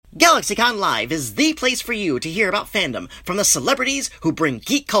GalaxyCon Live is the place for you to hear about fandom from the celebrities who bring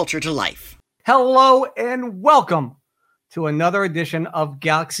geek culture to life. Hello and welcome to another edition of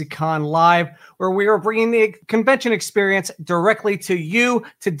GalaxyCon Live, where we are bringing the convention experience directly to you.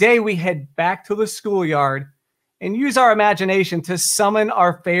 Today we head back to the schoolyard and use our imagination to summon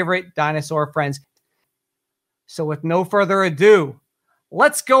our favorite dinosaur friends. So with no further ado,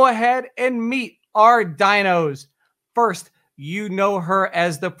 let's go ahead and meet our dinos. First, you know her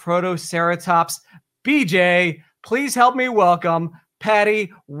as the Protoceratops. BJ, please help me welcome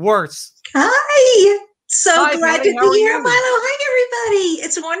Patty Wirtz. Hi. So Hi, glad Patty. to How are be here, you? Milo. Hi, everybody.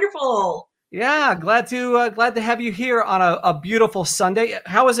 It's wonderful. Yeah, glad to have you here on a beautiful Sunday.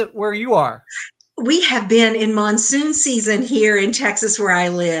 How is it where you are? We have been in monsoon season here in Texas where I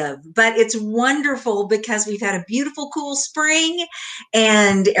live, but it's wonderful because we've had a beautiful, cool spring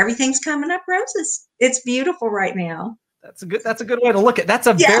and everything's coming up roses. It's beautiful right now. That's a good way to look at it. That's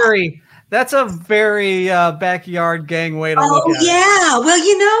a very backyard gang way to look at it. Yeah.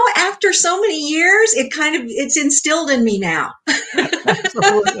 Well, after so many years, it's instilled in me now.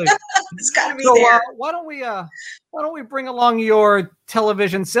 Absolutely. It's got to be So there. why don't we bring along your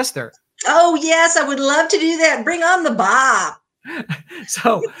television sister? Oh, yes, I would love to do that. Bring on the Bob.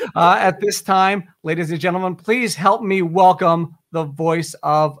 So at this time, ladies and gentlemen, please help me welcome the voice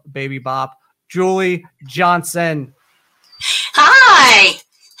of Baby Bop, Julie Johnson. Hi.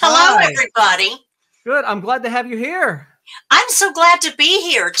 Hello, Hi. everybody. Good. I'm glad to have you here. I'm so glad to be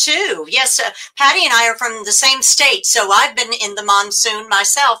here, too. Yes, Patty and I are from the same state, so I've been in the monsoon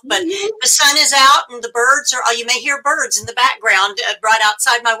myself, but the sun is out and the birds are, you may hear birds in the background right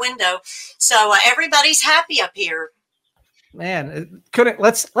outside my window. So everybody's happy up here. Man,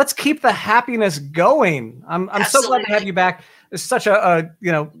 let's keep the happiness going. I'm so glad to have you back. It's such a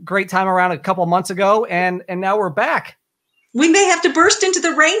great time around a couple months ago, and now we're back. We may have to burst into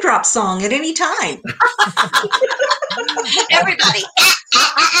the raindrop song at any time. Everybody.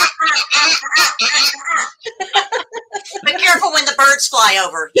 Be careful when the birds fly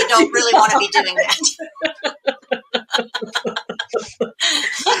over. You don't really want to be doing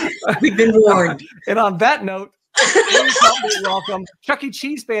that. We've been warned. And on that note, please help me welcome Chuck E.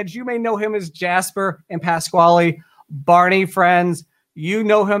 Cheese fans. You may know him as Jasper and Pasquale. Barney friends, you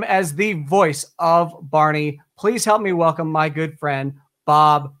know him as the voice of Barney. Please help me welcome my good friend,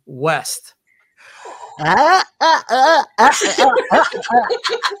 Bob West. Hi,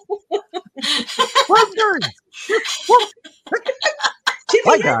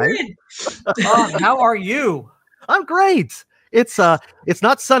 guys. How are you? I'm great. It's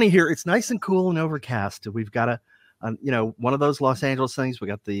not sunny here. It's nice and cool and overcast. We've got one of those Los Angeles things. We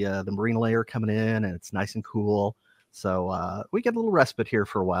got the marine layer coming in, and it's nice and cool. So we get a little respite here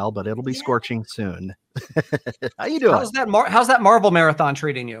for a while, but it'll be scorching soon. How you doing? How's that Marvel marathon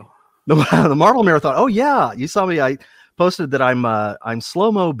treating you? The Marvel marathon. Oh yeah, you saw me. I posted that I'm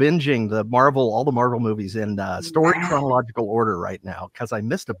slow-mo binging all the Marvel movies in story chronological order right now because I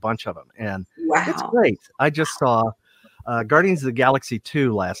missed a bunch of them, and it's great. I just saw Guardians of the Galaxy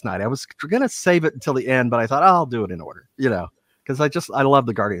 2 last night. I was gonna save it until the end, but I thought I'll do it in order, because I love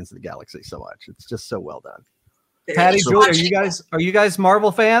the Guardians of the Galaxy so much. It's just so well done. Patty, Julie, are you guys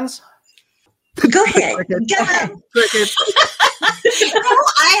Marvel fans? Go ahead.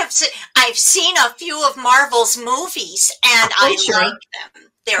 I've seen a few of Marvel's movies, and I like them.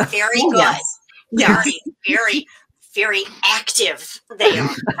 They're very good. Yes. Very, very, very active. They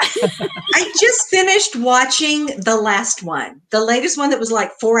are. I just finished watching the last one, the latest one that was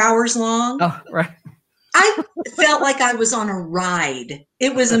like 4 hours long. Oh, right. I felt like I was on a ride.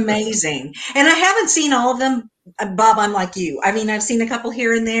 It was amazing. And I haven't seen all of them. Bob, I'm like you. I mean, I've seen a couple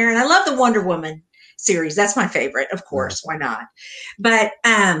here and there, and I love the Wonder Woman series. That's my favorite, of course. Why not? But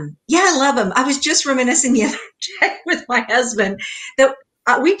I love them. I was just reminiscing the other day with my husband that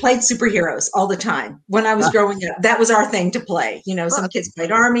we played superheroes all the time when I was growing up. That was our thing to play. Some kids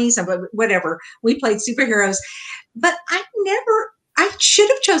played Army, some whatever. We played superheroes, but I should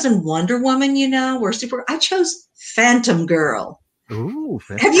have chosen Wonder Woman. I chose Phantom Girl. Ooh,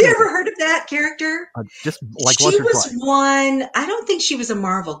 have you ever heard of that character? Just like she was one. I don't think she was a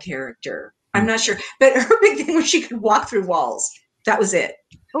Marvel character. I'm not sure, but her big thing was she could walk through walls. That was it.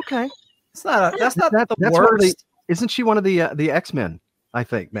 Okay, that's not the worst. Isn't she one of the X-Men? I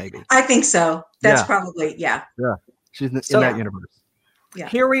think maybe. I think so. That's probably Yeah, she's in that universe. Yeah.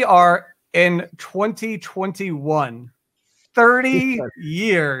 Here we are in 2021. 30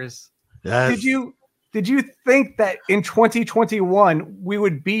 years. Yes. Did you think that in 2021 we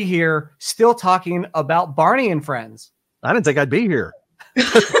would be here still talking about Barney and Friends? I didn't think I'd be here.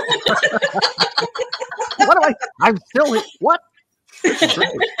 I'm still what? Great.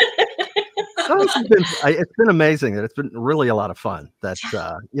 So it's been amazing. It's been really a lot of fun. That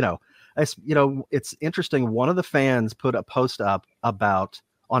it's interesting. One of the fans put a post up about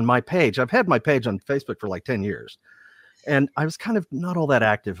on my page. I've had my page on Facebook for like 10 years, and I was kind of not all that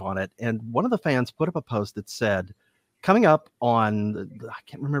active on it. And one of the fans put up a post that said, coming up on, I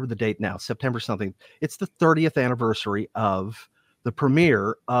can't remember the date now, September something. It's the 30th anniversary of the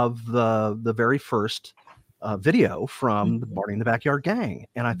premiere of the very first video from the Barney in the Backyard Gang.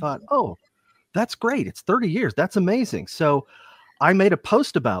 And I thought, oh, that's great. It's 30 years. That's amazing. So I made a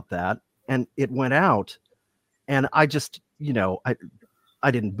post about that, and it went out, and I just, I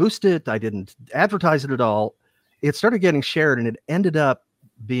didn't boost it. I didn't advertise it at all. It started getting shared, and it ended up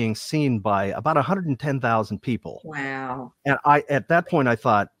being seen by about 110,000 people. Wow. And at that point, I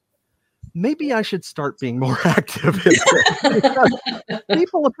thought, maybe I should start being more active in this.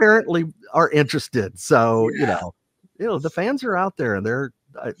 People apparently are interested. So, the fans are out there, and they're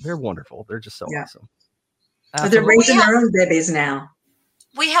wonderful. They're just so awesome. They're raising their own babies now.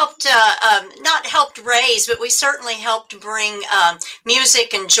 We helped, not helped raise, but we certainly helped bring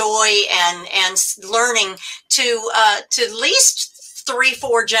music and joy and learning to at least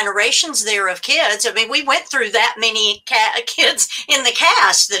 3-4 generations there of kids. I mean, we went through that many kids in the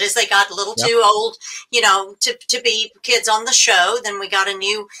cast that as they got a little too old, to be kids on the show, then we got a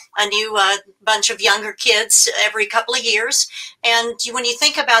new bunch of younger kids every couple of years. And when you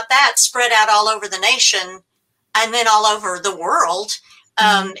think about that spread out all over the nation and then all over the world,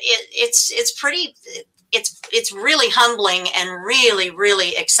 it's really humbling and really,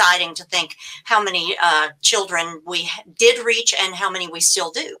 really exciting to think how many children we did reach and how many we still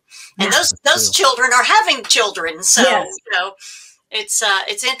do. And those children are having children. So,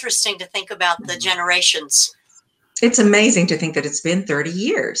 it's interesting to think about the generations. It's amazing to think that it's been 30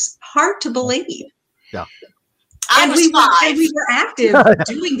 years. Hard to believe. Yeah. And we were active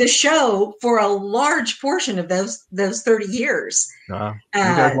doing the show for a large portion of those 30 years. You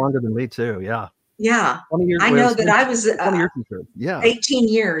guys longer than me too. Yeah. Yeah. 20 years, I know that I was 20 years ago. Yeah. 18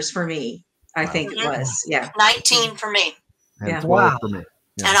 years for me. I think it was. Yeah. 19 for me. And 12 for me.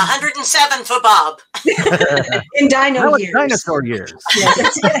 Yeah. And 107 for Bob. In dino years. Dinosaur years.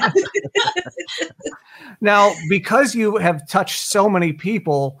 Now, because you have touched so many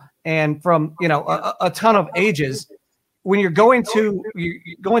people and from, a ton of ages, when you're going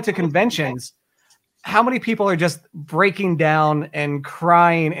to conventions, how many people are just breaking down and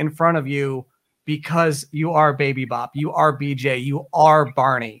crying in front of you because you are Baby Bop, you are BJ, you are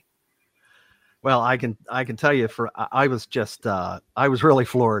Barney? Well, I can tell you, I was really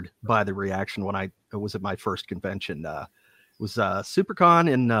floored by the reaction when I was at my first convention. It was SuperCon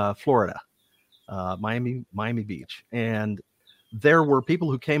in Florida, Miami Beach, and there were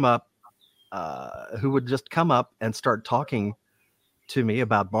people who came up, who would just come up and start talking to me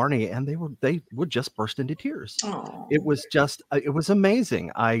about Barney, and they would just burst into tears. Aww. It was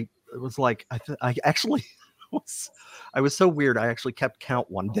amazing. I was like, I actually I was so weird. I actually kept count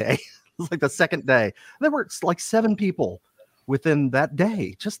one day. It was like the second day. There were like 7 people within that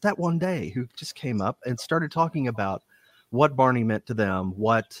day, just that one day, who just came up and started talking about what Barney meant to them,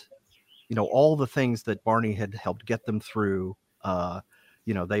 what, all the things that Barney had helped get them through. They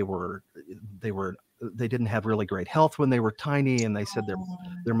didn't have really great health when they were tiny, and they said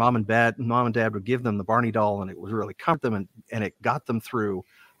their mom and dad would give them the Barney doll, and it would really comfort them, and it got them through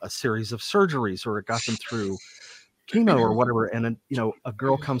a series of surgeries, or it got them through chemo or whatever. And then, a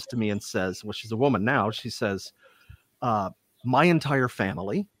girl comes to me and says, well, she's a woman now. She says, my entire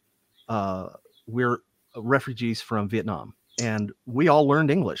family, we're refugees from Vietnam, and we all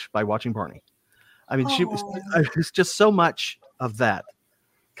learned English by watching Barney. I mean, it's just so much of that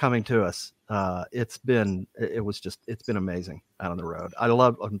coming to us. It's been amazing out on the road.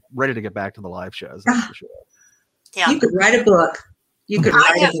 I'm ready to get back to the live shows. That's for sure. Yeah. You could write a book.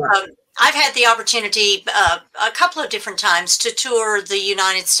 I've had the opportunity a couple of different times to tour the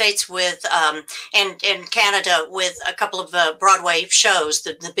United States with and Canada with a couple of Broadway shows,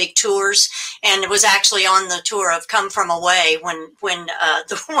 the big tours, and it was actually on the tour of Come From Away when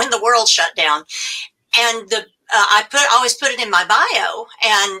the world shut down, and I always put it in my bio,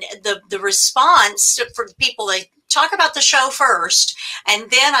 and the response for people, they talk about the show first, and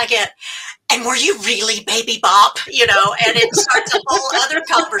then I get, and were you really Baby Bop? And it starts a whole other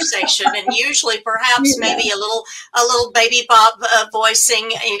conversation, and usually perhaps maybe a little Baby Bop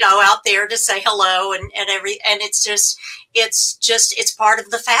voicing, out there to say hello and it's part of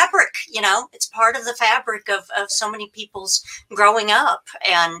the fabric, it's part of the fabric of so many people's growing up.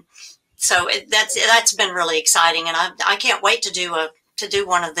 And so that's been really exciting. And I can't wait to do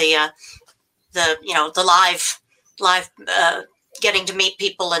one of the live getting to meet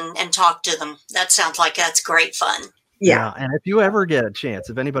people and talk to them. That sounds like that's great fun. Yeah. And if you ever get a chance,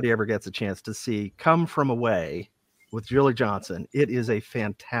 if anybody ever gets a chance to see Come From Away with Julie Johnson, it is a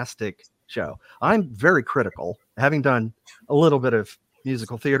fantastic show. I'm very critical, having done a little bit of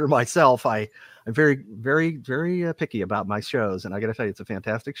musical theater myself. I'm very, very, very picky about my shows, and I got to tell you, it's a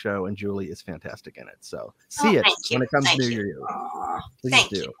fantastic show, and Julie is fantastic in it. So see it when it comes to New Year. Please Thank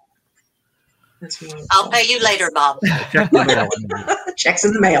do. you. That's wonderful. I'll pay you later, Bob. Check the mail. I mean. Checks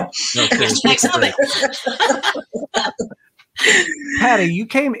in the mail. No, seriously, Checks in the mail. Patty, you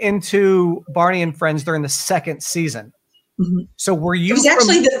came into Barney and Friends during the second season. Mhm. So were you It was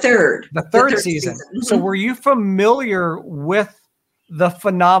actually the third. the third season? So Mhm. were you familiar with the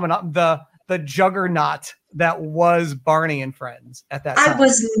phenomenon, the juggernaut that was Barney and Friends at that time? I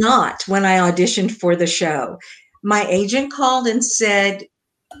was not when I auditioned for the show. My agent called and said,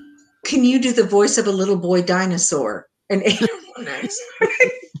 "Can you do the voice of a little boy dinosaur?" And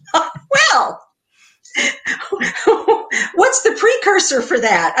well, what's the precursor for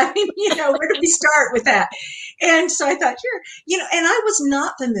that? I mean, where do we start with that? And so I thought, sure, and I was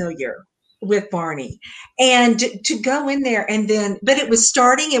not familiar with Barney, and to go in there and then, but it was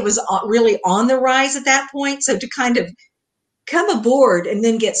really on the rise at that point. So to kind of come aboard and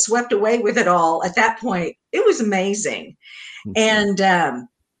then get swept away with it all at that point, it was amazing. And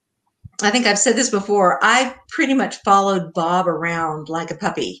I think I've said this before. I pretty much followed Bob around like a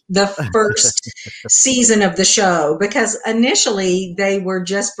puppy the first season of the show, because initially they were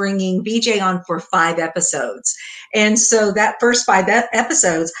just bringing BJ on for 5 episodes. And so that first 5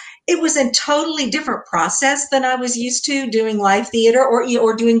 episodes, it was a totally different process than I was used to doing live theater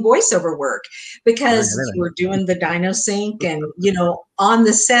or doing voiceover work, because we're doing the Dino Sync and, on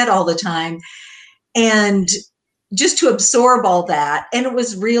the set all the time. And just to absorb all that. And it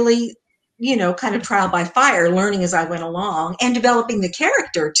was really, kind of trial by fire, learning as I went along and developing the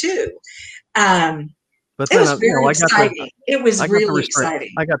character too. But it was very exciting. It was really exciting.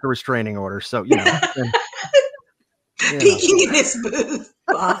 I got the restraining order, so peeking in his booth.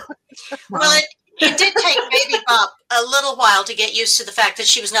 Wow. Well, it did take Baby Bob a little while to get used to the fact that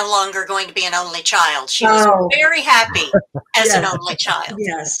she was no longer going to be an only child. She was very happy as an only child.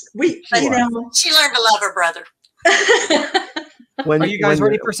 Yes, she learned to love her brother. Are you guys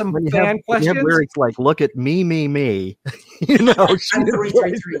ready for some fan questions? You have lyrics like "Look at me, me, me." I'm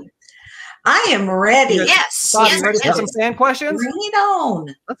 333. I am ready. Yes. Bob, yes, you ready for some fan questions? Bring it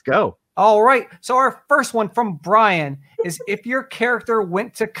on. Let's go. All right. So our first one from Brian is: if your character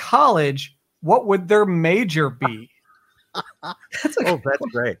went to college, what would their major be? That's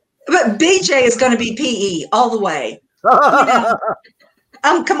great. But BJ is going to be PE all the way.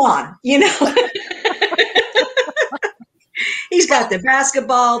 Come on, He's got the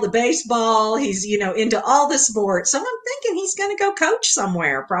basketball, the baseball. He's, into all the sports. So I'm thinking he's going to go coach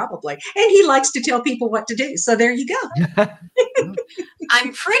somewhere probably. And he likes to tell people what to do. So there you go.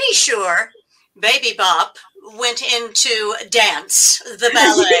 I'm pretty sure Baby Bob went into dance, the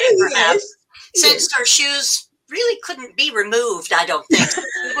ballet, perhaps, since her shoes really couldn't be removed, I don't think.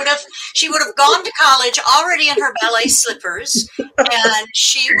 She would have gone to college already in her ballet slippers, and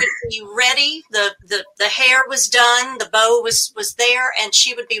she would be ready. The hair was done, the bow was there, and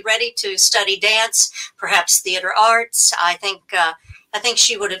she would be ready to study dance, perhaps theater arts. I think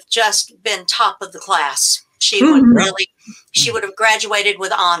she would have just been top of the class. She would have graduated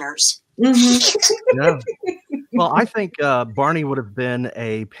with honors. Mm-hmm. Yeah. Well, I think Barney would have been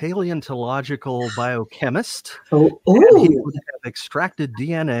a paleontological biochemist. Oh. He would have extracted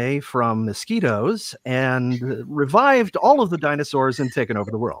DNA from mosquitoes and revived all of the dinosaurs and taken over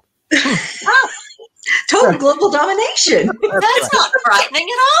the world. Total global domination. That's not frightening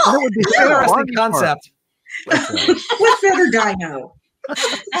at all. That would be It's an interesting concept. What better dino?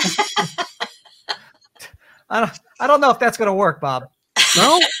 I don't know if that's going to work, Bob.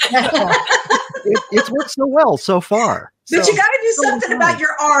 No, it's worked so well so far. But you got to do something about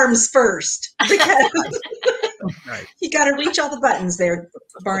your arms first, because Right. you got to reach all the buttons there,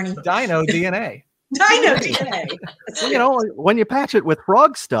 Barney. Dino DNA. Dino DNA. So, when you patch it with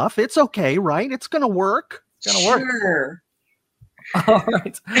frog stuff, it's okay, right? It's going to work. It's going to work. Sure. All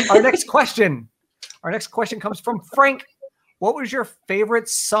right. Our next question comes from Frank. What was your favorite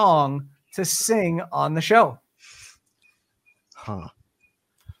song to sing on the show? Huh.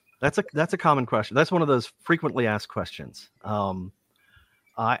 That's a common question. That's one of those frequently asked questions.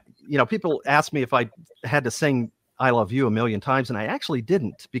 People ask me if I had to sing "I Love You" a million times, and I actually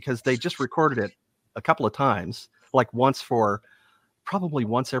didn't, because they just recorded it a couple of times, like probably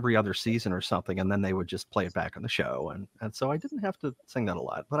once every other season or something, and then they would just play it back on the show, and so I didn't have to sing that a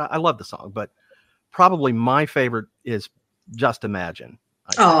lot. But I love the song. But probably my favorite is Just Imagine.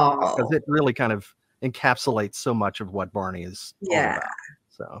 Oh, Because it really kind of encapsulates so much of what Barney is all about.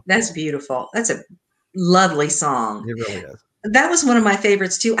 So that's beautiful. That's a lovely song. it really is. That was one of my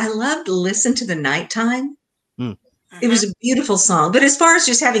favorites too. I loved Listen to the Nighttime. It was a beautiful song. But as far as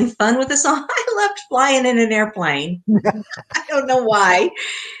just having fun with the song, I loved Flying in an Airplane. I don't know why.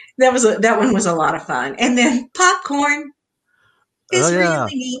 That one was a lot of fun. And then Popcorn is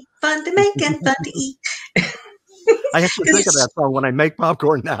really neat, fun to make and fun to eat. I actually think of that song when I make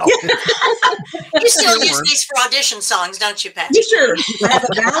popcorn now. You still use these for audition songs, don't you, Pat? You sure. I have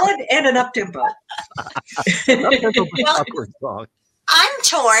a ballad and an up-tempo. Popcorn song. I'm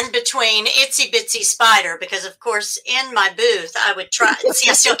torn between Itsy Bitsy Spider because, of course, in my booth, I would try. See,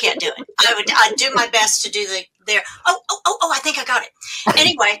 I still can't do it. I'd do my best to do there. Oh! I think I got it.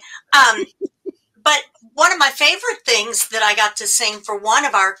 Anyway, but one of my favorite things that I got to sing for one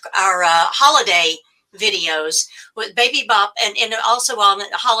of our holiday videos with Baby Bop, and also on a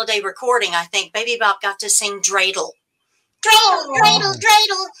holiday recording, I think Baby Bop got to sing Dreidel. Dreidel, dreidel,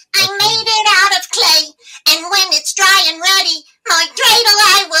 dreidel, I made it out of clay, and when it's dry and ready, my dreidel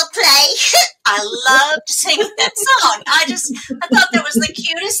I will play. I loved singing that song. I thought that was the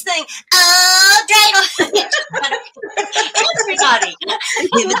cutest thing. Oh, dreidel. Everybody.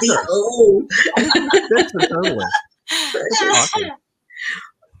 Give it the oh. Totally.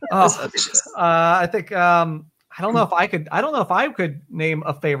 Oh, I think I don't know if I could name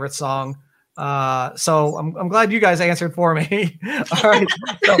a favorite song. So I'm glad you guys answered for me. All right.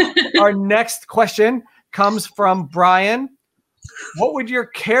 So our next question comes from Brian. What would your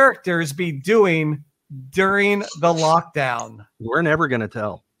characters be doing during the lockdown? We're never going to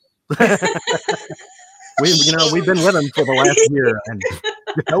tell. We've been with them for the last year, and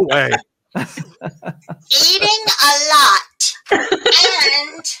no way. Eating a lot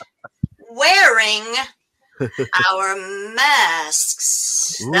and wearing our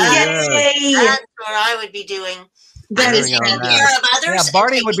masks. That's what I would be doing. I was taking care of others. Yeah,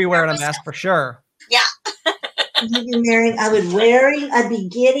 Barney would be wearing a mask for sure. Yeah. I'd be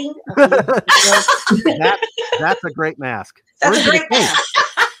getting. That's a great mask. That's a great mask.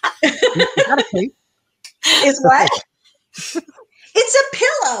 Is that a cape? Is what? It's a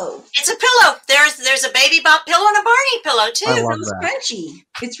pillow. It's a pillow. There's a Baby Bop pillow and a Barney pillow too. I love It's that. crunchy.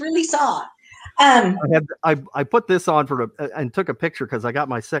 It's really soft. I put this on and took a picture because I got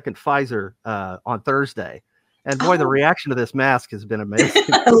my second Pfizer on Thursday, and boy, the reaction to this mask has been amazing.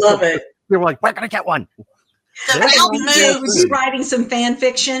 I love it. They were like, "We're gonna get one." The mouth Was moves. you writing some fan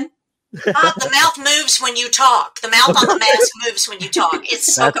fiction? The mouth moves when you talk. The mouth on the mask moves when you talk.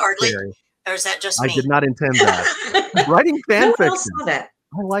 It's so That's hardly. scary. Or is that just I me? did not intend that. Writing fan No one fiction. else saw that.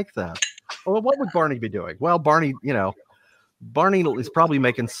 I like that. Well, what would Barney be doing? Well, Barney is probably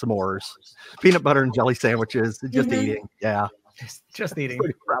making s'mores, peanut butter and jelly sandwiches, just eating. Yeah, Just eating.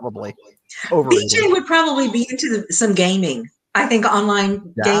 probably. BJ Overeating. would probably be into some gaming. I think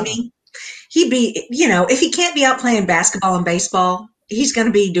online gaming. He'd be, if he can't be out playing basketball and baseball, he's going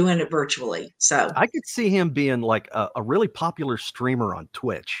to be doing it virtually. So I could see him being like a really popular streamer on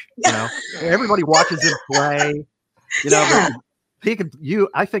Twitch. Everybody watches him play. He could.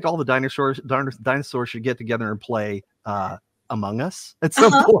 I think all the dinosaurs should get together and play Among Us at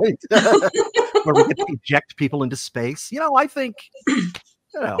some point, where we get to eject people into space. I think.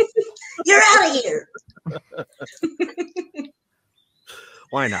 you're out of here.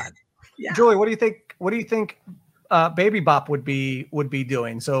 Why not? Yeah. Julie, what do you think Baby Bop would be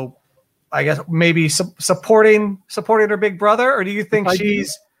doing? So I guess maybe supporting her big brother, or do you think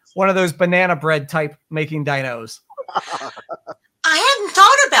she's one of those banana bread type making dinos? I hadn't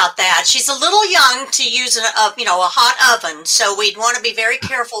thought about that. She's a little young to use a hot oven, so we'd want to be very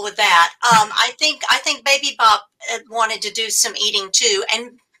careful with that. I think Baby Bop wanted to do some eating too,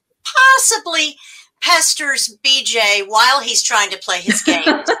 and possibly pesters BJ while he's trying to play his game.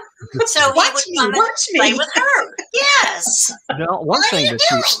 So he would come and play with her. Yes. One What are thing you that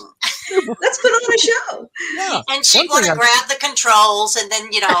doing? Let's put on a show. yeah, And she'd want to grab the controls, and then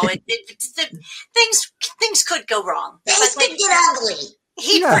things could go wrong. Things But could get ugly.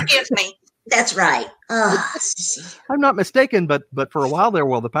 he'd forgive me. That's right. I'm not mistaken, but for a while there,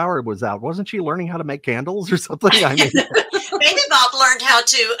 while the power was out, wasn't she learning how to make candles or something? I mean, Baby Bop learned how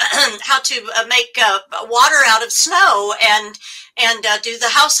to make water out of snow and do the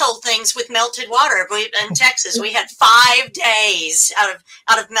household things with melted water. In Texas, we had 5 days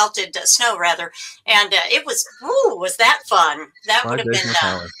out of melted snow, rather, and it was that fun? That would have been.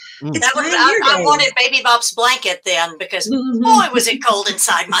 I wanted Baby Bop's blanket then because boy was it cold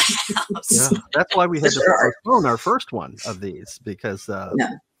inside my house. yeah, that's why we had to postpone our first one of these because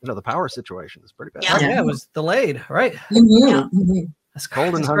the power situation is pretty bad. Yeah. Yeah, it was delayed, right? That's Cold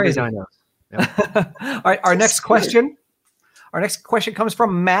and that's hungry crazy. dinos. All right, our next question. Our next question comes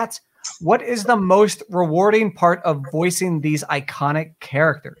from Matt. What is the most rewarding part of voicing these iconic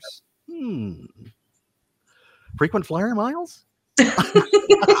characters? Frequent flyer miles?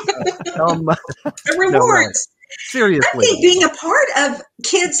 The rewards. Seriously. I think being a part of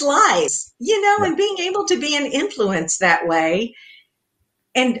kids' lives, and being able to be an influence that way.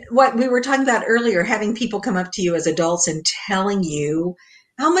 And what we were talking about earlier, having people come up to you as adults and telling you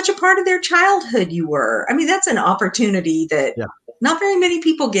how much a part of their childhood you were. I mean, that's an opportunity that not very many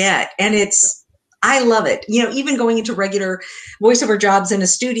people get. And I love it. Even going into regular voiceover jobs in a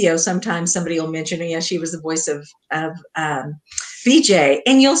studio, sometimes somebody will mention, she was the voice of BJ.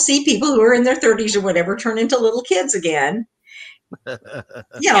 And you'll see people who are in their 30s or whatever turn into little kids again.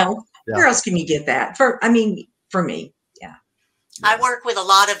 Where else can you get that? For me, yeah. I work with a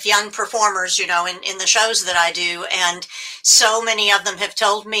lot of young performers, in the shows that I do. And so many of them have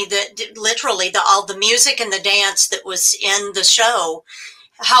told me that literally all the music and the dance that was in the show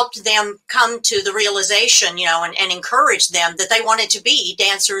helped them come to the realization, and encourage them that they wanted to be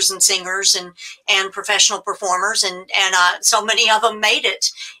dancers and singers and professional performers. And so many of them made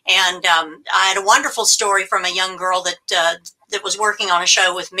it. And I had a wonderful story from a young girl that was working on a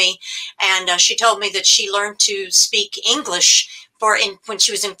show with me. And she told me that she learned to speak English when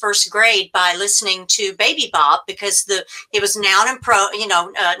she was in first grade by listening to Baby Bob, because it was noun and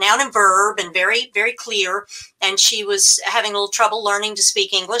verb and very, very clear. And she was having a little trouble learning to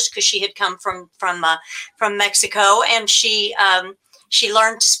speak English because she had come from Mexico, and she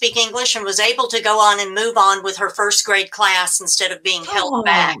learned to speak English and was able to go on and move on with her first grade class instead of being held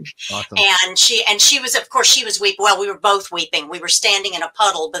back. Awesome. And she was, of course, she was weeping. Well, we were both weeping. We were standing in a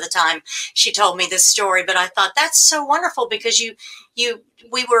puddle by the time she told me this story. But I thought that's so wonderful, because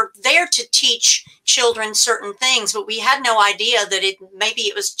we were there to teach children certain things, but we had no idea that maybe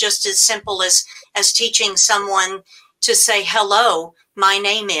it was just as simple as teaching someone to say, hello, my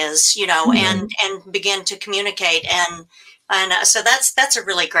name is, and begin to communicate. And so that's a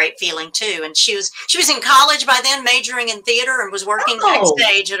really great feeling too. And she was in college by then, majoring in theater, and was working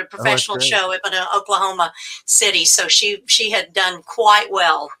backstage at a professional show in Oklahoma City. So she had done quite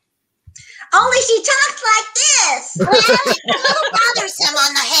well. Only she talks like this. Well, it's a little bothersome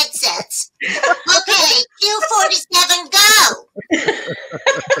on the headsets. Okay, Q47, go.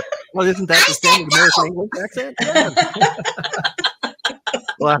 Well, isn't that the standard American English accent?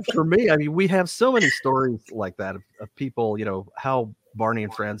 Well, for me, I mean, we have so many stories like that of people, how Barney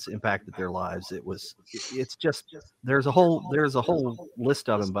and Friends impacted their lives. It's just there's a whole list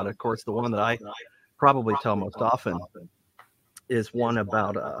of them, but of course, the one that I probably tell most often is one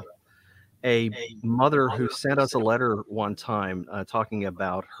about a mother who sent us a letter one time talking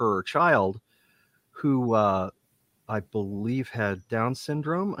about her child who I believe had Down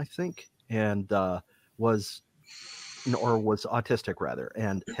syndrome, I think, and was autistic rather,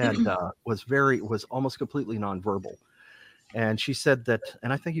 and had was almost completely nonverbal. And she said that,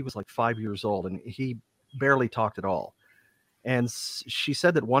 and I think he was like 5 years old, and he barely talked at all. And she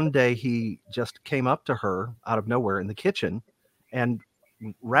said that one day he just came up to her out of nowhere in the kitchen and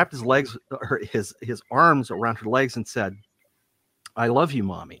wrapped his arms around her legs and said, "I love you,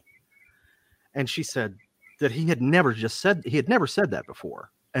 Mommy." And she said that he had never said that before,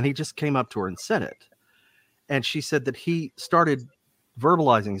 and he just came up to her and said it. And she said that he started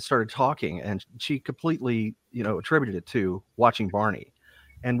verbalizing, started talking, and she completely, attributed it to watching Barney.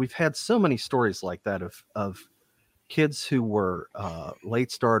 And we've had so many stories like that of kids who were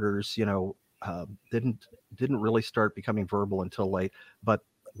late starters, didn't really start becoming verbal until late. But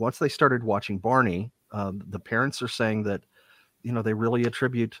once they started watching Barney, the parents are saying that, they really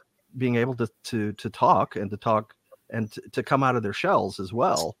attribute being able to talk and to come out of their shells as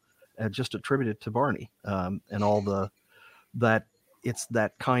well, and just attribute it to Barney, and all that it's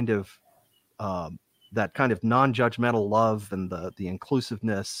that kind of non-judgmental love and the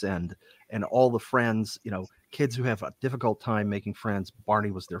inclusiveness and all the friends, kids who have a difficult time making friends.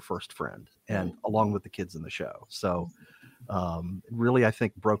 Barney was their first friend, and along with the kids in the show. So really, I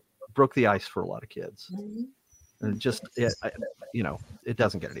think broke the ice for a lot of kids. And just, it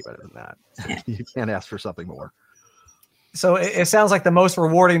doesn't get any better than that. You can't ask for something more. So it sounds like the most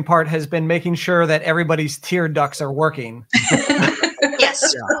rewarding part has been making sure that everybody's tear ducts are working.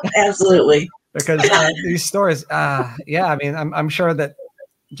 Yes, absolutely. Because these stories, I mean, I'm sure that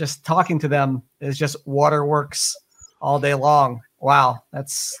just talking to them is just waterworks all day long. Wow, but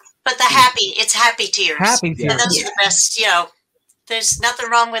it's happy tears. Happy tears. And those are the best. There's nothing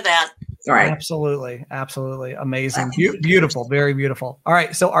wrong with that. Right. Absolutely. Absolutely. Amazing. Beautiful. Very beautiful. All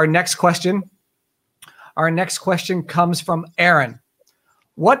right. So our next question comes from Aaron.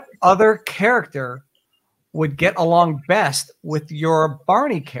 What other character would get along best with your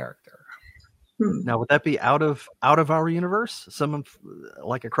Barney character? Now, would that be out of our universe? Someone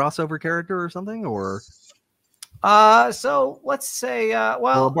like a crossover character or something, or So let's say,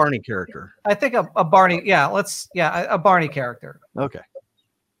 or a Barney character? I think a Barney. Yeah, a Barney character. Okay.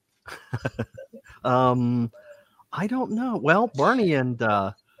 I don't know. Well, Barney and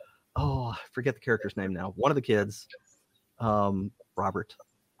I forget the character's name now. One of the kids, Robert,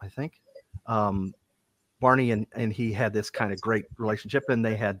 I think. Barney and he had this kind of great relationship, and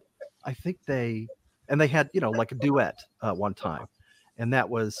they had, I think they had, like a duet one time, and that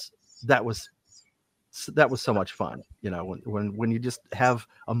was so much fun. When you just have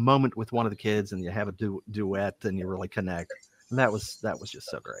a moment with one of the kids and you have a duet and you really connect, and that was just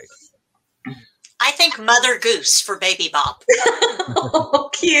so great. I think Mother Goose for Baby Bop. Oh,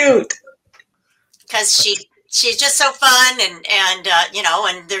 cute. Because she's just so fun, and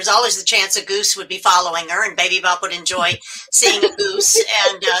and there's always the chance a goose would be following her, and Baby Bop would enjoy seeing a goose,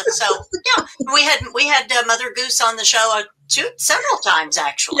 and so yeah, we had Mother Goose on the show several times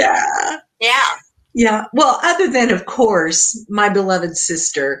actually. Yeah. Well, other than of course my beloved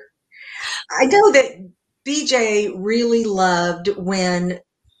sister, I know that BJ really loved when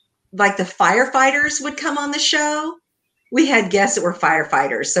like the firefighters would come on the show. We had guests that were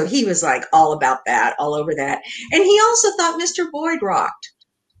firefighters, so he was like all about that, all over that. And he also thought Mr. Boyd rocked.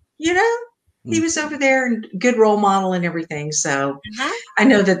 He was over there and good role model and everything. So I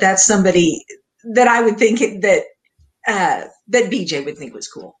know that that's somebody that I would think that BJ would think was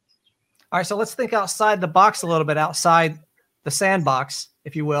cool. All right, so let's think outside the box a little bit, outside the sandbox,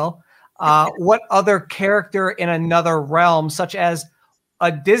 if you will. What other character in another realm, such as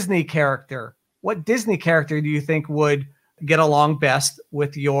a Disney character, what Disney character do you think would get along best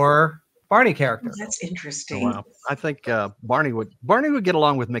with your Barney character? That's interesting. Oh, wow. I think Barney would get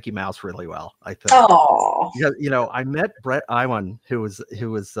along with Mickey Mouse really well. I think. Oh, I met Brett Iwan, who was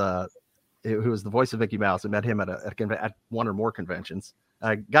the voice of Mickey Mouse. I met him at one or more conventions.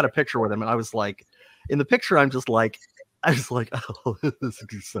 I got a picture with him, and I was like, in the picture, I was like, oh, this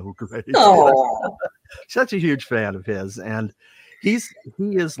is so great. Oh. Such a huge fan of his, and he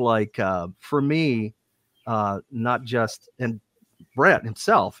is like, for me, not just, and Brett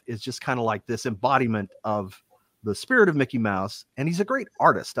himself is just kind of like this embodiment of the spirit of Mickey Mouse, and he's a great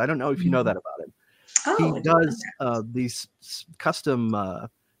artist. I don't know if you know that about him. Oh, he does these custom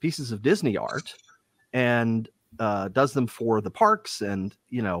pieces of Disney art, and does them for the parks, and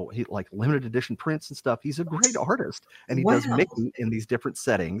he like limited edition prints and stuff. He's a great artist, and he does Mickey in these different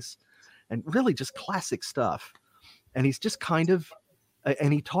settings, and really just classic stuff. And he's just kind of,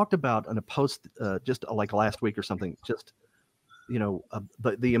 and he talked about in a post just like last week or something, just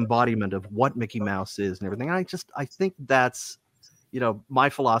the embodiment of what Mickey Mouse is and everything. And I think that's my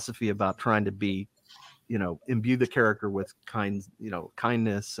philosophy about trying to be, imbue the character with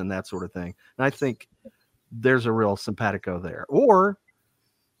kindness and that sort of thing. And I think there's a real simpatico there. Or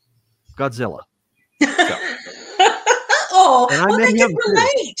Godzilla. So. Oh, and well, they could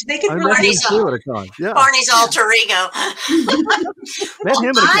relate. They could relate. Barney's alter ego. Met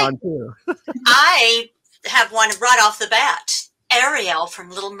him at a con too. I have one right off the bat. Ariel from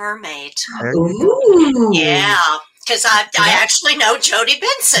Little Mermaid. Ooh. Yeah, because I actually know Jodie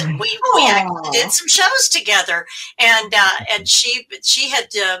Benson. We actually did some shows together, and she had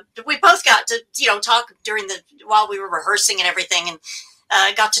we both got to talk while we were rehearsing and everything, and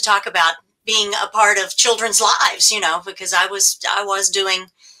got to talk about being a part of children's lives, because I was doing,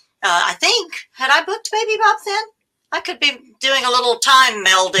 I think, had I booked Baby Bop then? I could be doing a little time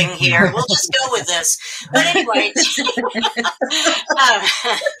melding here. We'll just go with this. But anyway,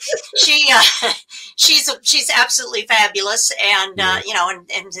 she's absolutely fabulous, and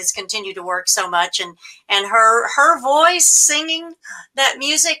and has continued to work so much, and her voice singing that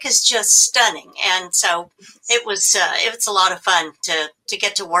music is just stunning, and so it was a lot of fun to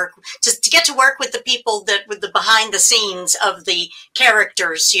get to work with the people with the behind the scenes of the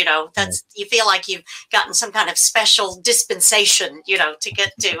characters. That's you feel like you've gotten some kind of special dispensation, to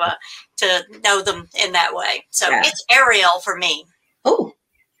get to know them in that way. So It's Ariel for me. Oh,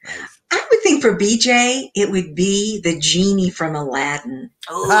 I would think for BJ, it would be the genie from Aladdin.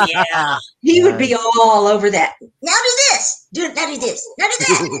 Oh, yeah. He would be all over that. Now do this. Now do this. Now do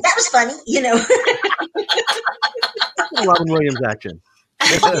that. That was funny, Robin Williams action.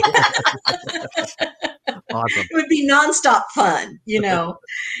 Awesome. It would be nonstop fun,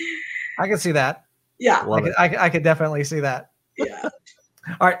 I can see that. Yeah. I could definitely see that. Yeah.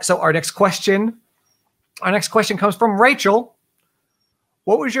 All right. So our next question comes from Rachel.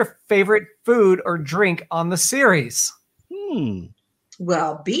 What was your favorite food or drink on the series?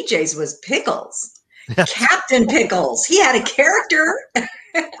 Well, BJ's was Pickles. Captain Pickles. He had a character,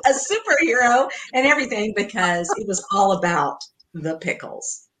 a superhero, and everything because it was all about the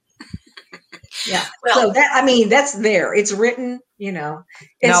pickles. Yeah. Well, So that's there. It's written, it's Now,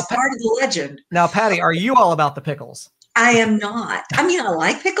 part of the legend. Now, Patty, are you all about the pickles? I am not. I mean, I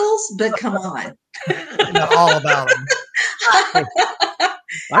like pickles, but come on. Not all about them.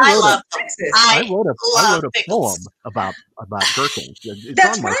 I love them. Texas. I wrote a poem pickles. about gherkins. It's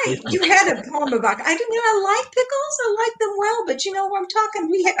That's on my right. Facebook. You had a poem about. I like pickles. I like them well, but I'm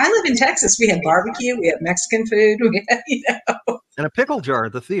talking. I live in Texas. We have barbecue. We have Mexican food. We have, And a pickle jar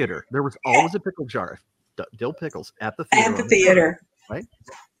at the theater. There was always a pickle jar, dill pickles at the theater. at the theater. Right?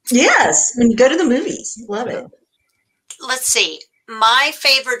 Yes, when you go to the movies, love it. Let's see. My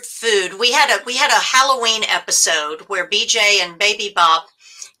favorite food. We had a Halloween episode where BJ and Baby Bop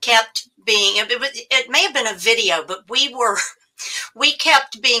kept being. It may have been a video, but we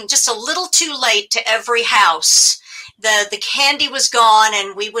kept being just a little too late to every house. The candy was gone,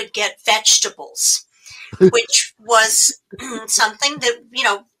 and we would get vegetables, which was something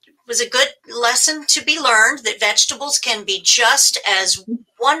that was a good lesson to be learned. That vegetables can be just as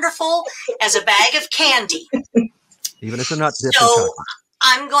wonderful as a bag of candy. Even if they're not different. So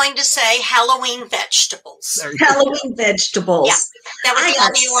I'm going to say Halloween vegetables. Halloween vegetables. Yeah, that would be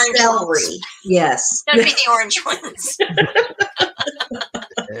on the orange celery. ones. Yes, That would be the orange ones.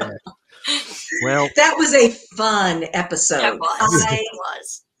 Yeah. Well, that was a fun episode. That was. It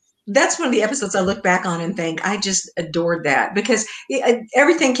was. That's one of the episodes I look back on and think I just adored that because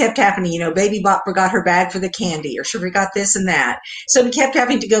everything kept happening. Baby Bop forgot her bag for the candy, or she forgot this and that. So we kept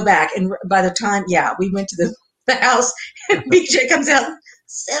having to go back. And by the time, we went to the house, and BJ comes out,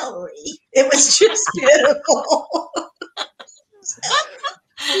 celery. It was just beautiful.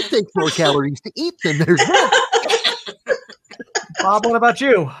 it takes more calories to eat than there's that. Bob, what about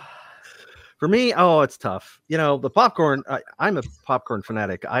you? For me, it's tough. The popcorn. I'm a popcorn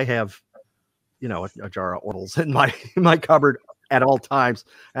fanatic. I have, a jar of Orals in my cupboard at all times.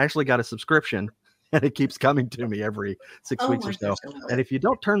 I actually got a subscription, and it keeps coming to me every 6 weeks or so. And if you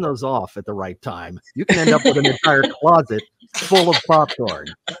don't turn those off at the right time, you can end up with an entire closet full of popcorn.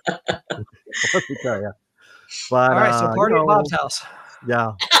 Let me tell you. But All right, so party at Bob's house.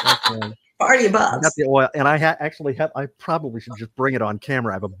 Yeah. Okay. Party I Bob's. got the oil, and I actually have. I probably should just bring it on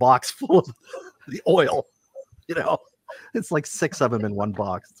camera. I have a box full of the oil. It's like 6 of them in one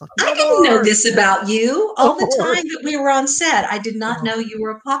box. I didn't know this about you. All the time that we were on set, I did not know you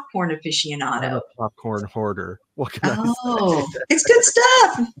were a popcorn I'm aficionado. a popcorn hoarder. What can I say? It's good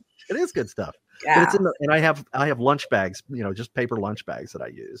stuff. It is good stuff. Yeah. But and I have lunch bags, just paper lunch bags that I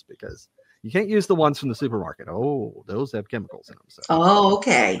use because you can't use the ones from the supermarket. Oh, those have chemicals in them. So. Oh,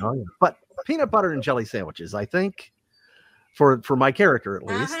 okay. Oh, yeah. But peanut butter and jelly sandwiches, I think, for my character at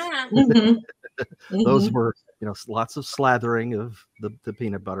least, Mm-hmm. those were lots of slathering of the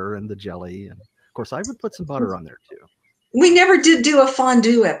peanut butter and the jelly, and of course I would put some butter on there too. We never did do a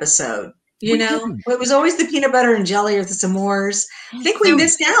fondue episode. didn't. It was always the peanut butter and jelly or the s'mores. I think we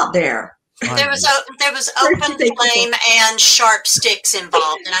missed out there. There was open flame and sharp sticks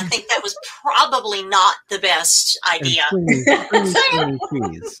involved, and I think that was probably not the best idea. Stringy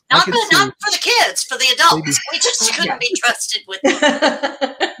cheese. Not for the kids, for the adults. We just couldn't be trusted with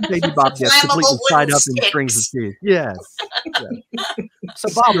Baby Bob gets flammable completely tied wooden up in strings of sticks. cheese. Yes. So,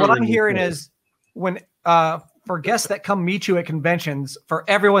 Bob, what I'm Stringy hearing cheese. is when for guests that come meet you at conventions, for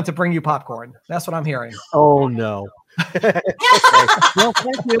everyone to bring you popcorn. That's what I'm hearing. Oh no. Okay. Well,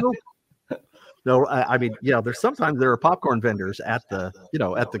 thank you. No, I mean, there's sometimes there are popcorn vendors at the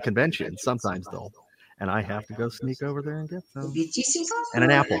convention. Sometimes and I have to go sneak over there and get some. And an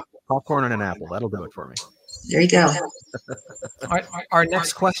apple, popcorn and an apple. That'll do it for me. There you go. Our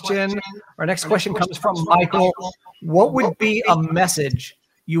next question comes from Michael. What would be a message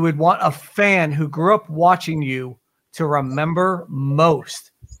you would want a fan who grew up watching you to remember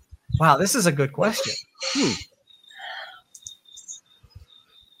most? Wow, this is a good question.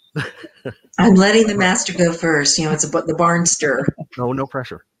 I'm letting the master go first. It's about the barn stir. No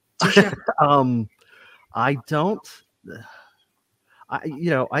pressure. I don't.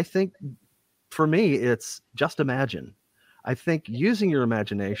 I think for me, it's just imagine. I think using your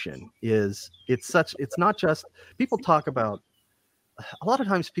imagination it's not just people talk about. A lot of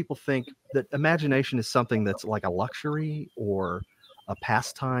times people think that imagination is something that's like a luxury or a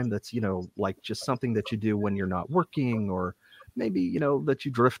pastime that's, like just something that you do when you're not working, or maybe, that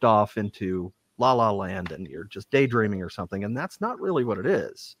you drift off into La La Land and you're just daydreaming or something. And that's not really what it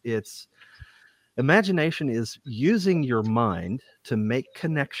is. It's imagination is using your mind to make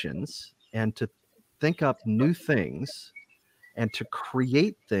connections and to think up new things and to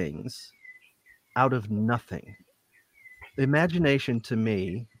create things out of nothing. Imagination to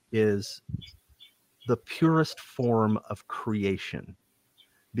me is the purest form of creation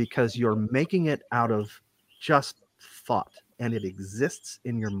because you're making it out of just thought and it exists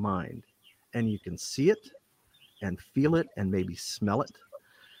in your mind and you can see it and feel it and maybe smell it.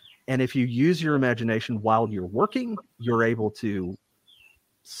 And if you use your imagination while you're working, you're able to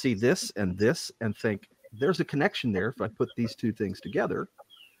see this and think there's a connection there. If I put these two things together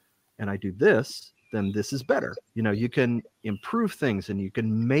and I do this, then this is better. You know, you can improve things and you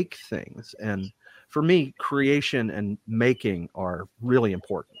can make things. And for me, creation and making are really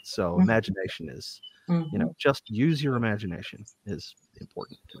important. So imagination is, you know, just use your imagination is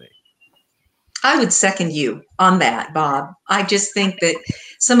important to me. I would second you on that, Bob. I just think that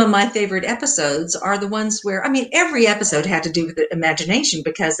some of my favorite episodes are the ones where, I mean, every episode had to do with the imagination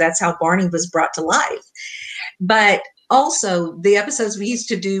because that's how Barney was brought to life. But also the episodes we used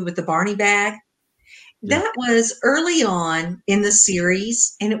to do with the Barney bag, that was early on in the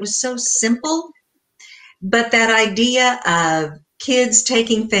series and it was so simple. But that idea of kids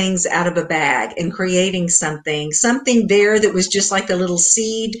taking things out of a bag and creating something there that was just like a little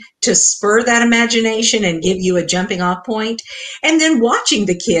seed to spur that imagination and give you a jumping off point. And then watching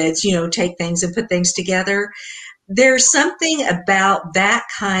the kids, you know, take things and put things together. There's something about that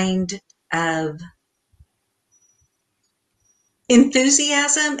kind of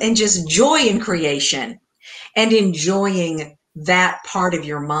enthusiasm and just joy in creation and enjoying that part of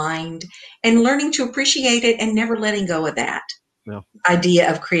your mind and learning to appreciate it and never letting go of that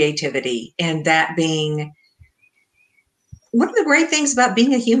idea of creativity, and that being one of the great things about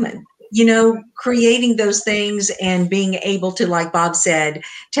being a human, you know, creating those things and being able to, like Bob said,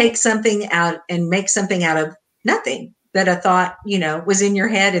 take something out and make something out of nothing that a thought, you know, was in your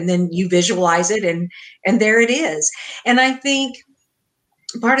head and then you visualize it and there it is. And I think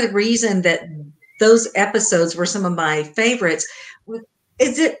part of the reason that those episodes were some of my favorites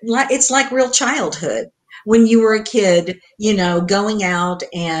is it's like real childhood. When you were a kid, you know, going out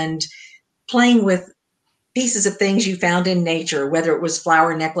and playing with pieces of things you found in nature, whether it was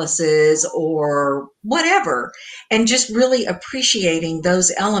flower necklaces or whatever, and just really appreciating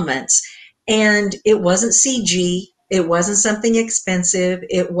those elements. And it wasn't CG. It wasn't something expensive.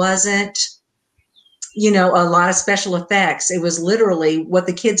 It wasn't, you know, a lot of special effects. It was literally what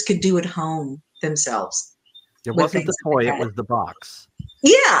the kids could do at home themselves. It wasn't the toy, it was the box.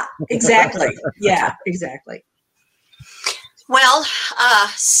 Yeah, exactly. Yeah, exactly. Well,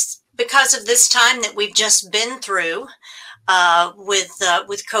 because of this time that we've just been through with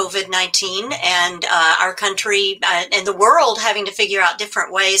COVID-19 and our country and the world having to figure out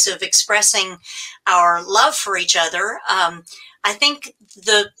different ways of expressing our love for each other, I think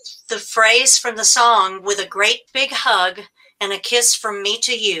the phrase from the song, with a great big hug and a kiss from me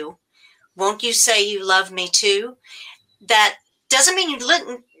to you, won't you say you love me too? That doesn't mean you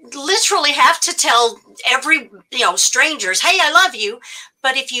literally have to tell every, you know, strangers, hey, I love you.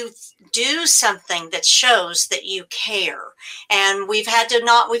 But if you do something that shows that you care, and we've had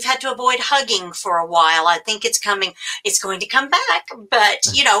to avoid hugging for a while. I think it's going to come back, but,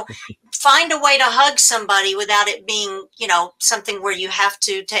 you know, find a way to hug somebody without it being, you know, something where you have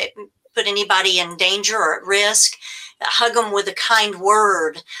to put anybody in danger or at risk. Hug them with a kind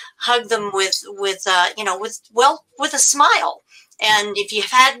word, hug them with a smile. And if you've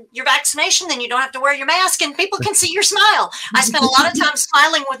had your vaccination, then you don't have to wear your mask and people can see your smile. I spent a lot of time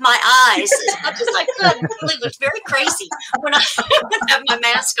smiling with my eyes as much as I could. It really looked very crazy when I have my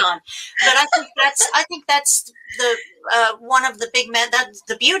mask on. But I think that's the one of the big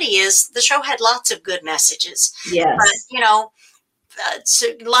the beauty is the show had lots of good messages. Yes. But, you know,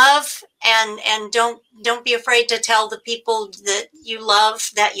 to love and don't be afraid to tell the people that you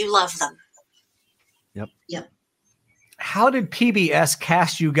love them. Yep. How did PBS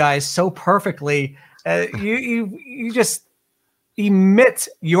cast you guys so perfectly? You just emit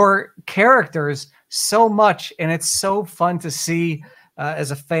your characters so much, and it's so fun to see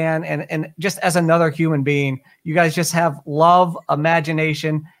as a fan and just as another human being. You guys just have love,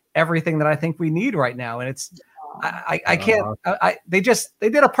 imagination, everything that I think we need right now, and it's. I can't. They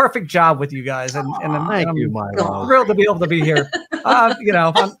did a perfect job with you guys, and I'm you, my love. Thrilled to be able to be here. You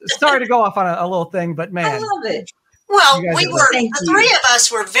know, I'm sorry to go off on a little thing, but man, I love it. Well, the three of us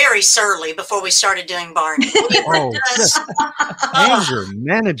were very surly before we started doing Barney. Anger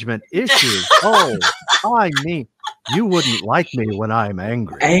management issues. Oh, I mean, You wouldn't like me when I'm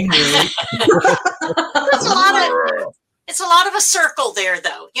angry. It's a lot of a circle there,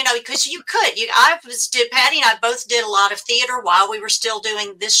 though, because Patty and I both did a lot of theater while we were still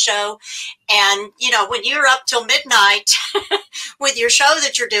doing this show. And, when you're up till midnight with your show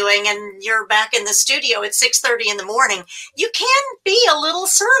that you're doing and you're back in the studio at 6:30 in the morning, you can be a little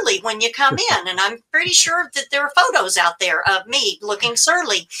surly when you come in. And I'm pretty sure that there are photos out there of me looking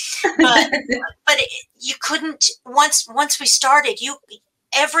surly. But you couldn't, once we started,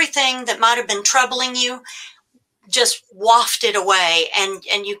 everything that might have been troubling you just wafted away,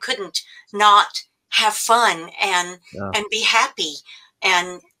 and you couldn't not have fun and be happy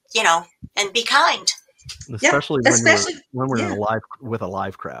and and be kind, especially when we're in a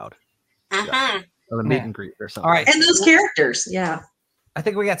live crowd, or the meet and greet or something. All right, and those characters. I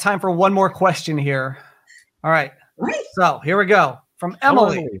think we got time for one more question here. All right, so here we go from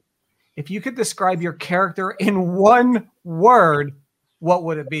Emily. If you could describe your character in one word, what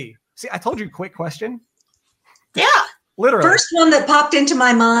would it be? See, I told you, quick question. Yeah. Literally. First one that popped into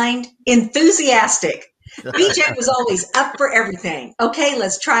my mind, enthusiastic. BJ was always up for everything. Okay,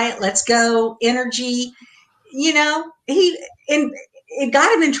 let's try it. Let's go. Energy. It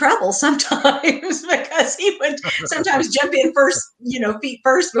got him in trouble sometimes because he would sometimes jump in first, feet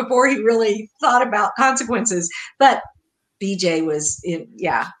first before he really thought about consequences. But BJ was,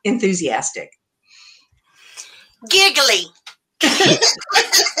 enthusiastic. Giggly.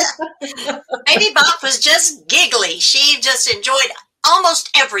 Baby Bop was just giggly. She just enjoyed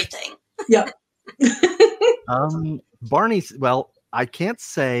almost everything. Yep. Barney's, well, I can't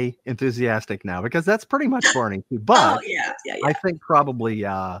say enthusiastic now because that's pretty much Barney too. But I think probably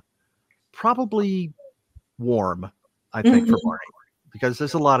warm. I think for Barney, because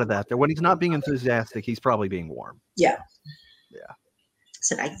there's a lot of that there. When he's not being enthusiastic, he's probably being warm. Yeah.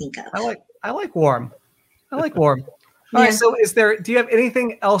 That's what I think of. I like warm. I like warm. All right. So do you have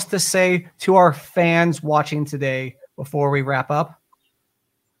anything else to say to our fans watching today before we wrap up?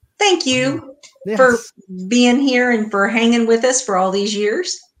 Thank you for being here and for hanging with us for all these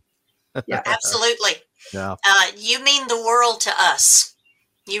years. Yeah, absolutely. Yeah. You mean the world to us.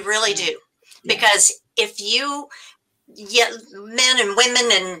 You really do. Because if you, men and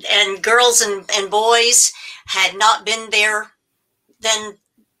women and girls and boys had not been there, then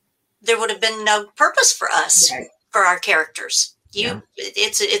there would have been no purpose for us. Right. For our characters,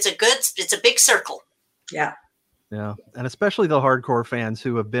 it's a big circle. Yeah, and especially the hardcore fans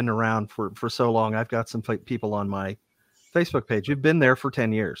who have been around for so long. I've got some people on my Facebook page who've been there for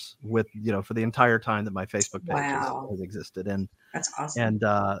 10 years with for the entire time that my Facebook page has existed, and that's awesome. And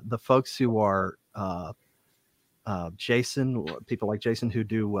the folks who are Jason, people like Jason who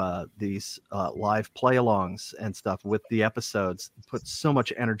do these live play-alongs and stuff with the episodes, put so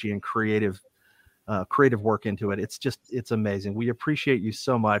much energy and creative work into it. It's amazing. We appreciate you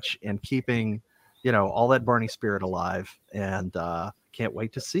so much and keeping, all that Barney spirit alive, and can't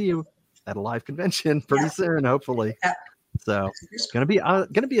wait to see you at a live convention pretty soon, hopefully. Yeah. So it's gonna be at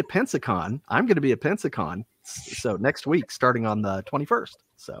Pensacon. I'm gonna be at Pensacon. So next week, starting on the 21st.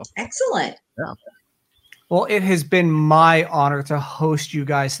 So excellent. Yeah. Well, it has been my honor to host you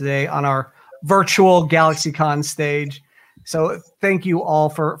guys today on our virtual GalaxyCon stage. So thank you all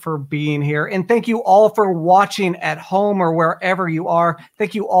for being here, and thank you all for watching at home or wherever you are.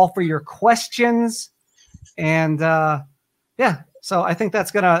 Thank you all for your questions, and so I think that's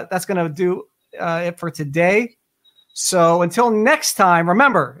gonna do it for today. So until next time,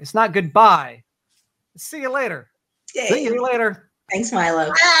 remember, it's not goodbye. See you later. Yay. See you later. Thanks, Milo.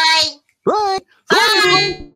 Bye. Bye. Bye.